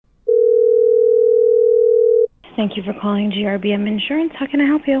Thank you for calling GRBM Insurance. How can I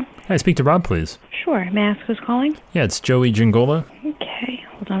help you? Can I speak to Rob, please? Sure. May I ask who's calling? Yeah, it's Joey Gingola. Okay.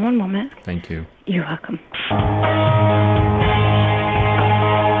 Hold on one moment. Thank you. You're welcome.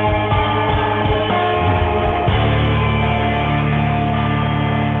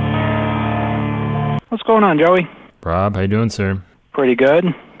 What's going on, Joey? Rob, how you doing, sir? Pretty good.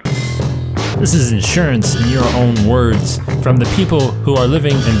 This is insurance in your own words from the people who are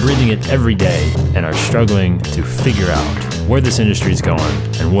living and breathing it every day and are struggling to figure out where this industry is going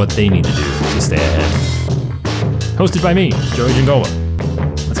and what they need to do to stay ahead. Hosted by me, Joey Gingola.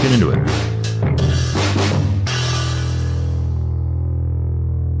 Let's get into it.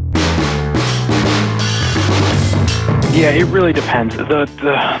 Yeah, it really depends.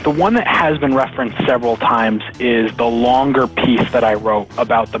 The one that has been referenced several times is the longer piece that I wrote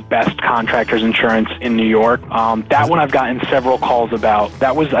about the best contractors insurance in New York. That one I've gotten several calls about.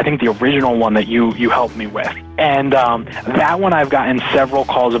 That was, I think, the original one that you helped me with. And that one I've gotten several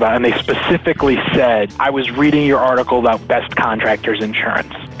calls about, and they specifically said, I was reading your article about best contractors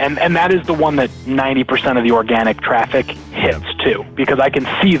insurance. And that is the one that 90% of the organic traffic hits too, because I can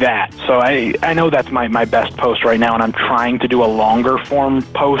see that. So I know that's my best post right now, and I'm trying to do a longer form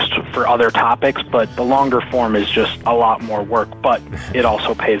post for other topics, but the longer form is just a lot more work, but it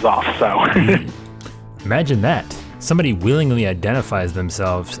also pays off. So Imagine that. Somebody willingly identifies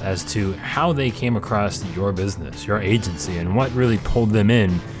themselves as to how they came across your business, your agency, and what really pulled them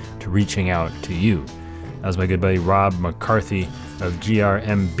in to reaching out to you. That was my good buddy Rob McCarthy of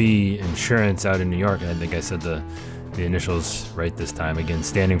GRMB Insurance out in New York. And I think I said the initials right this time. Again,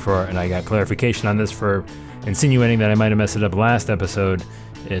 standing for, and I got clarification on this for insinuating that I might have messed it up last episode.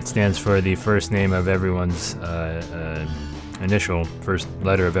 It stands for the first name of everyone's initial, first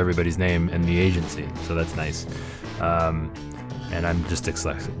letter of everybody's name and the agency. So that's nice. And I'm just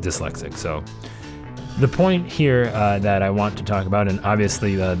dyslexic. So the point here that I want to talk about, and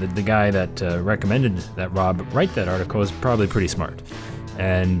obviously the guy that recommended that Rob write that article is probably pretty smart.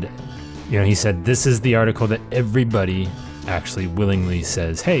 And, you know, he said, this is the article that everybody actually willingly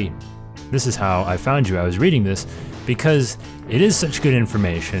says, hey, this is how I found you. I was reading this because it is such good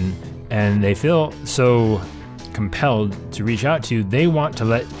information and they feel so compelled to reach out to you. They want to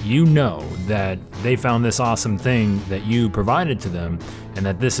let you know that they found this awesome thing that you provided to them and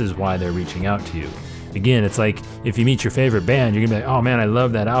that this is why they're reaching out to you. Again, it's like if you meet your favorite band, you're gonna be like, oh man, I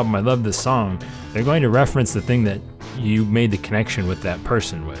love that album, I love this song. They're going to reference the thing that you made the connection with that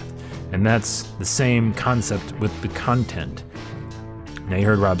person with. And that's the same concept with the content. Now you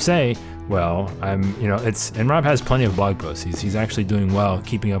heard Rob say, well, and Rob has plenty of blog posts. He's actually doing well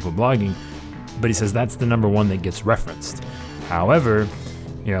keeping up with blogging, but he says that's the number one that gets referenced. However,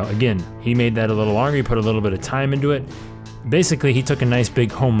 you know, again, he made that a little longer. He put a little bit of time into it. Basically, he took a nice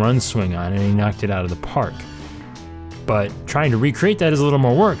big home run swing on it and he knocked it out of the park. But trying to recreate that is a little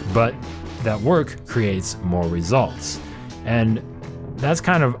more work, but that work creates more results. And that's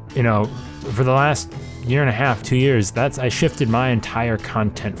kind of, you know, for the last year and a half, 2 years, I shifted my entire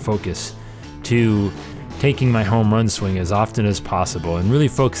content focus to taking my home run swing as often as possible and really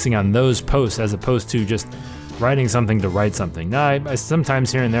focusing on those posts as opposed to just writing something to write something. Now, I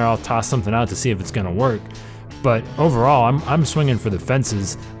sometimes here and there I'll toss something out to see if it's going to work, but overall I'm swinging for the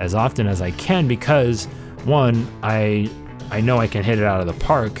fences as often as I can because, one, I know I can hit it out of the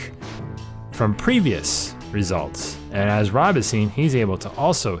park from previous results, and as Rob has seen, he's able to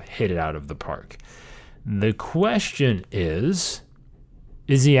also hit it out of the park. The question is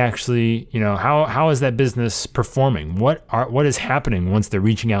he actually, you know, how is that business performing? What is happening once they're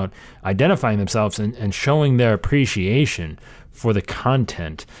reaching out, identifying themselves and showing their appreciation for the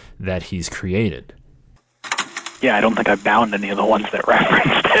content that he's created? yeah, I don't think I found any of the ones that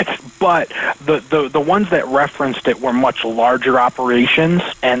referenced it, but the ones that referenced it were much larger operations,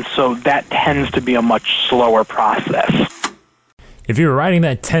 and so that tends to be a much slower process. If you were riding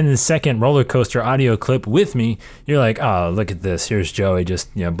that 10-second roller coaster audio clip with me, you're like, oh, look at this. Here's Joey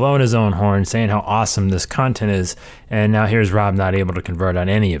just blowing his own horn, saying how awesome this content is, and now here's Rob not able to convert on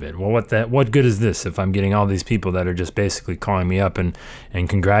any of it. Well, what good is this if I'm getting all these people that are just basically calling me up and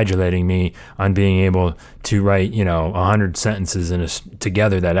congratulating me on being able to write 100 sentences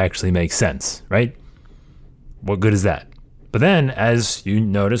together that actually make sense, right? What good is that? But then, as you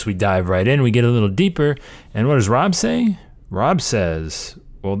notice, we dive right in, we get a little deeper, and what does Rob say? Rob says,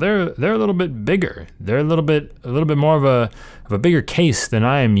 well, they're a little bit bigger. They're a little bit more of a bigger case than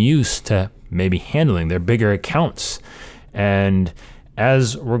I am used to maybe handling. They're bigger accounts. And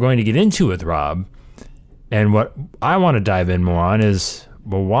as we're going to get into with Rob, and what I want to dive in more on is,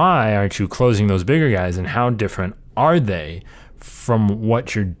 well, why aren't you closing those bigger guys, and how different are they from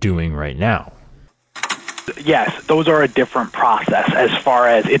what you're doing right now? yes, those are a different process as far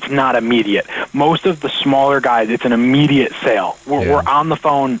as it's not immediate. Most of the smaller guys, it's an immediate sale. We're on the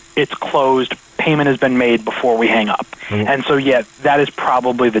phone, it's closed, payment has been made before we hang up. And so, yeah, that is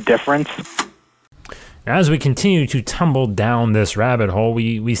probably the difference. As we continue to tumble down this rabbit hole,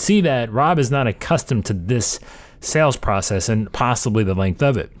 we see that Rob is not accustomed to this sales process and possibly the length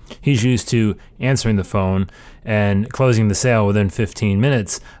of it. He's used to answering the phone and closing the sale within 15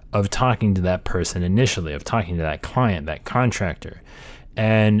 minutes of talking to that person initially, of talking to that client, that contractor.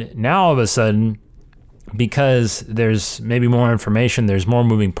 And now all of a sudden, because there's maybe more information, there's more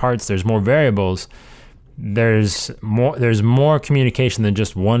moving parts, there's more variables, there's more communication than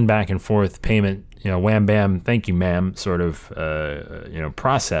just one back and forth payment, wham bam, thank you ma'am sort of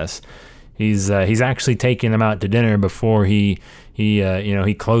process. He's actually taking them out to dinner before he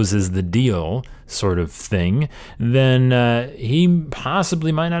closes the deal sort of thing. Then he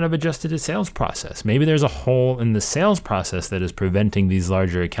possibly might not have adjusted his sales process. Maybe there's a hole in the sales process that is preventing these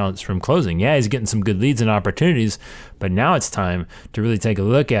larger accounts from closing. Yeah, he's getting some good leads and opportunities, but now it's time to really take a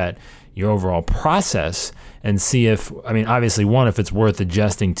look at your overall process and see if, obviously, one, if it's worth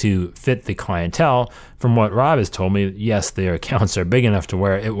adjusting to fit the clientele. From what Rob has told me, yes, their accounts are big enough to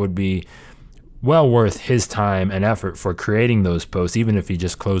where it would be well worth his time and effort for creating those posts, even if he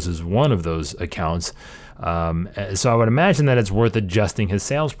just closes one of those accounts. So I would imagine that it's worth adjusting his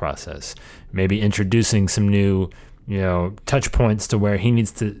sales process, maybe introducing some new, touch points to where he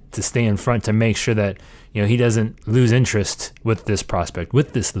needs to stay in front to make sure that, he doesn't lose interest with this prospect,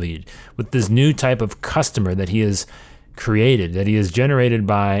 with this lead, with this new type of customer that he has created, that he has generated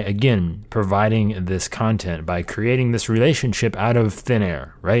by, again, providing this content, by creating this relationship out of thin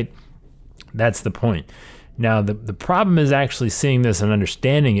air, right? That's the point. Now, the problem is actually seeing this and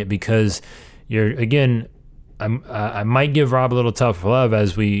understanding it, because I might give Rob a little tough love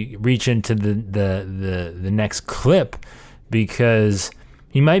as we reach into the next clip, because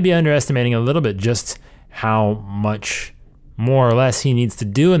he might be underestimating a little bit just how much more or less he needs to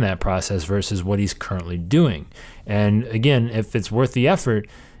do in that process versus what he's currently doing. And again, if it's worth the effort,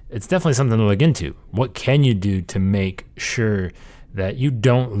 it's definitely something to look into. What can you do to make sure that you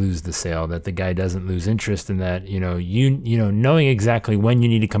don't lose the sale, that the guy doesn't lose interest, and that knowing exactly when you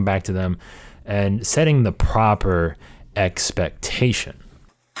need to come back to them and setting the proper expectation?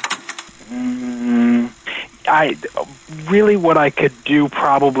 What I could do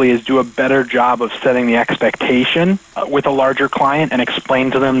probably is do a better job of setting the expectation with a larger client and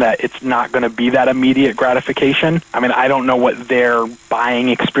explain to them that it's not going to be that immediate gratification. I don't know what their buying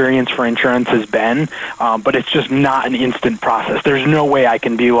experience for insurance has been, but it's just not an instant process. There's no way I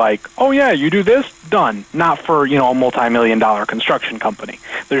can be like, oh yeah, you do this, done. Not for, a multi-million-dollar construction company.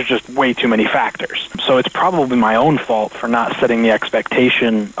 There's just way too many factors. So it's probably my own fault for not setting the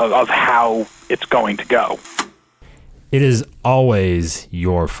expectation of how it's going to go. It is always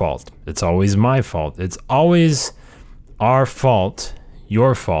your fault. It's always my fault. It's always our fault,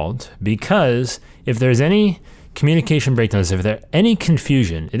 your fault, because if there's any communication breakdowns, if there's any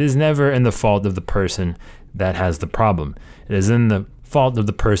confusion, it is never in the fault of the person that has the problem. It is in the fault of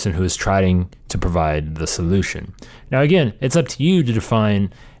the person who is trying to provide the solution. Now, again, it's up to you to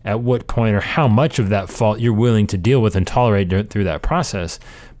define at what point or how much of that fault you're willing to deal with and tolerate through that process.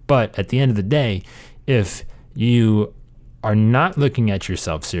 But at the end of the day, if you are not looking at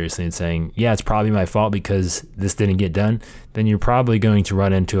yourself seriously and saying, yeah, it's probably my fault because this didn't get done, then you're probably going to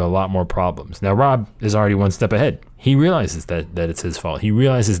run into a lot more problems. Now, Rob is already one step ahead. He realizes that it's his fault. He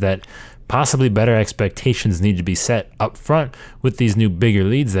realizes that possibly better expectations need to be set up front with these new bigger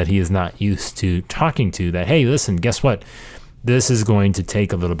leads that he is not used to talking to, that, hey, listen, guess what? This is going to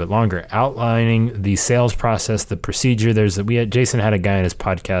take a little bit longer. Outlining the sales process, the procedure. Jason had a guy on his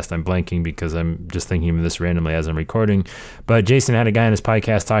podcast. I'm blanking because I'm just thinking of this randomly as I'm recording. But Jason had a guy on his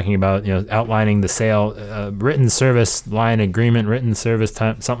podcast talking about, outlining the sale, written service line agreement, written service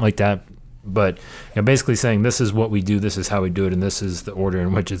time, something like that. But basically saying this is what we do, this is how we do it, and this is the order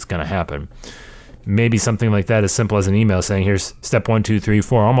in which it's going to happen. Maybe something like that, as simple as an email saying, here's step 1, 2, 3,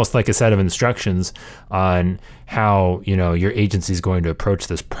 4, almost like a set of instructions on how, your agency is going to approach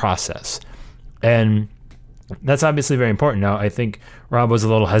this process. And that's obviously very important. Now, I think Rob was a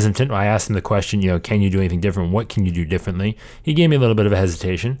little hesitant. I asked him the question, can you do anything different? What can you do differently? He gave me a little bit of a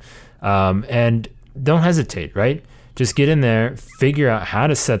hesitation. And don't hesitate, right? Just get in there, figure out how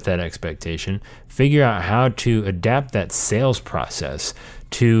to set that expectation, figure out how to adapt that sales process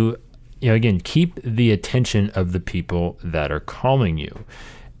to, again, keep the attention of the people that are calling you.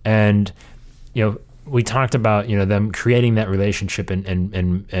 And, we talked about, them creating that relationship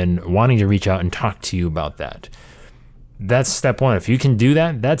and wanting to reach out and talk to you about that. that's step one. If you can do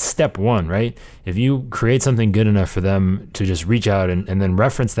that, that's step one, right? If you create something good enough for them to just reach out and then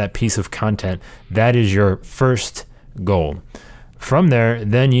reference that piece of content, that is your first goal. From there,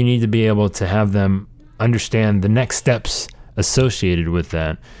 then you need to be able to have them understand the next steps associated with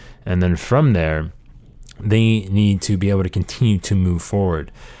that. And then from there, they need to be able to continue to move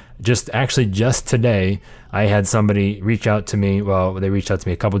forward. Just today, I had somebody reach out to me. Well, they reached out to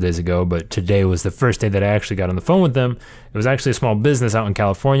me a couple of days ago, but today was the first day that I actually got on the phone with them. It was actually a small business out in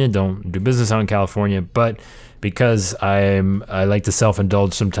California. Don't do business out in California, but because I like to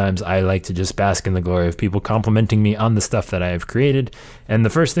self-indulge sometimes, I like to just bask in the glory of people complimenting me on the stuff that I have created. And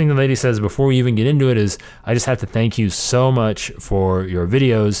the first thing the lady says before we even get into it is, I just have to thank you so much for your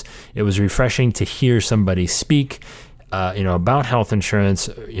videos. It was refreshing to hear somebody speak about health insurance,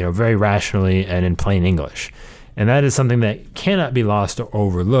 very rationally and in plain English. And that is something that cannot be lost or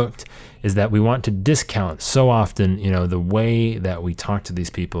overlooked, is that we want to discount so often, the way that we talk to these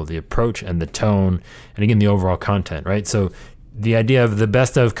people, the approach and the tone, and again, the overall content, right? So the idea of the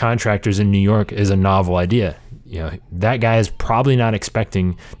best of contractors in New York is a novel idea. That guy is probably not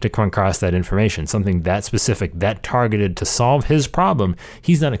expecting to come across that information, something that specific, that targeted to solve his problem.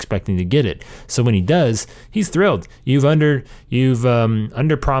 He's not expecting to get it. So when he does, he's thrilled. You've under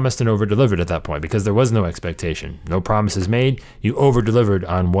promised and over delivered at that point, because there was no expectation, no promises made. You over delivered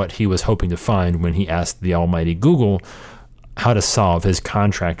on what he was hoping to find when he asked the almighty Google how to solve his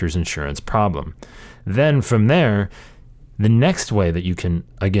contractor's insurance problem. Then from there, the next way that you can,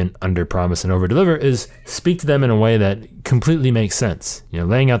 again, under-promise and over-deliver is speak to them in a way that completely makes sense.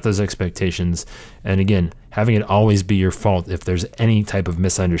 Laying out those expectations, and again, having it always be your fault if there's any type of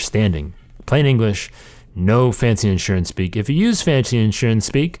misunderstanding. Plain English, no fancy insurance speak. If you use fancy insurance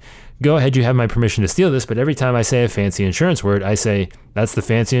speak, go ahead, you have my permission to steal this, but every time I say a fancy insurance word, I say, that's the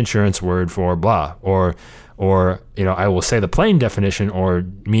fancy insurance word for blah, or I will say the plain definition or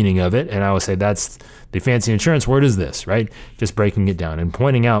meaning of it, and I will say that's the fancy insurance word is this, right? Just breaking it down and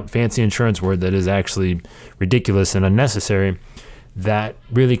pointing out fancy insurance word that is actually ridiculous and unnecessary. That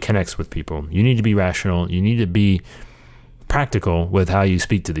really connects with people. You need to be rational. You need to be practical with how you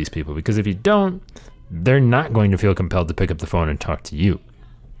speak to these people, because if you don't, they're not going to feel compelled to pick up the phone and talk to you.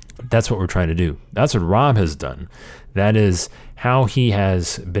 That's what we're trying to do. That's what Rob has done. That is how he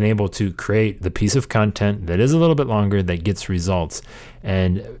has been able to create the piece of content that is a little bit longer, that gets results,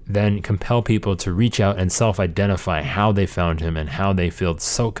 and then compel people to reach out and self-identify how they found him and how they feel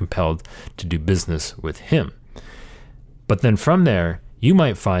so compelled to do business with him. But then from there, you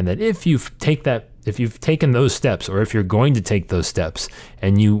might find that if you've taken those steps, or if you're going to take those steps,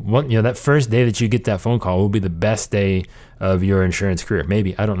 and you want, that first day that you get that phone call will be the best day of your insurance career.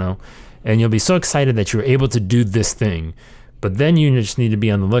 Maybe, I don't know. And you'll be so excited that you're able to do this thing. But then you just need to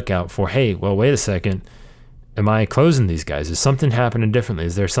be on the lookout for, hey, well, wait a second. Am I closing these guys? Is something happening differently?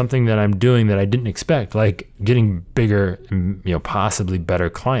 Is there something that I'm doing that I didn't expect, like getting bigger, possibly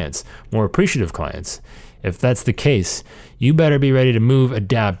better clients, more appreciative clients? If that's the case, you better be ready to move,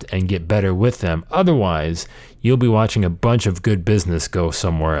 adapt, and get better with them. Otherwise, you'll be watching a bunch of good business go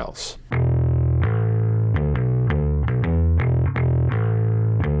somewhere else.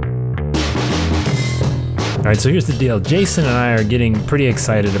 All right, so here's the deal. Jason and I are getting pretty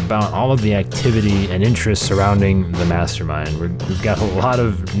excited about all of the activity and interest surrounding the mastermind. We've got a lot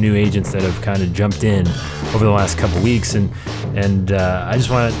of new agents that have kind of jumped in over the last couple weeks, and I just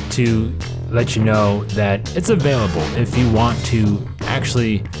wanted to let you know that it's available if you want to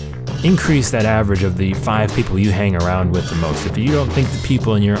actually increase that average of the 5 people you hang around with the most. If you don't think the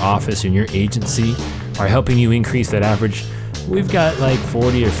people in your office and your agency are helping you increase that average, we've got like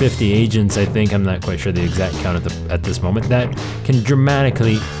 40 or 50 agents, I think, I'm not quite sure the exact count at this moment, that can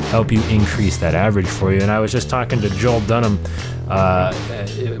dramatically help you increase that average for you. And I was just talking to Joel Dunham.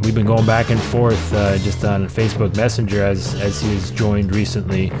 We've been going back and forth just on Facebook Messenger as he has joined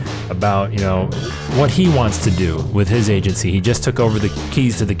recently about, what he wants to do with his agency. He just took over the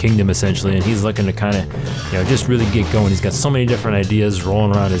keys to the kingdom, essentially, and he's looking to kind of, just really get going. He's got so many different ideas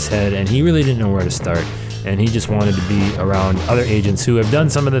rolling around his head, and he really didn't know where to start. And he just wanted to be around other agents who have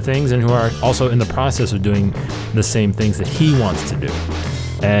done some of the things and who are also in the process of doing the same things that he wants to do.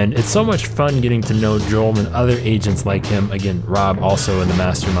 And it's so much fun getting to know Joel and other agents like him, again, Rob also in the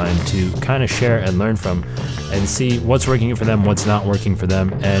mastermind, to kind of share and learn from and see what's working for them, what's not working for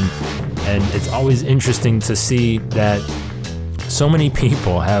them. And it's always interesting to see that so many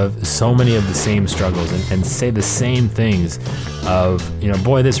people have so many of the same struggles and say the same things of,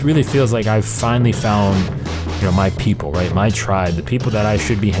 boy, this really feels like I've finally found, my people, right? My tribe, the people that I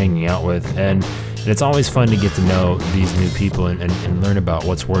should be hanging out with. And And it's always fun to get to know these new people and learn about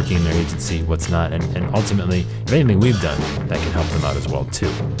what's working in their agency, what's not, and ultimately, if anything we've done, that can help them out as well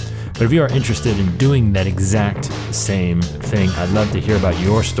too. But if you are interested in doing that exact same thing, I'd love to hear about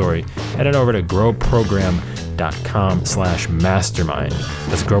your story. Head on over to growprogram.com/mastermind.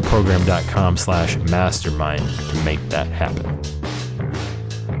 That's growprogram.com/mastermind to make that happen.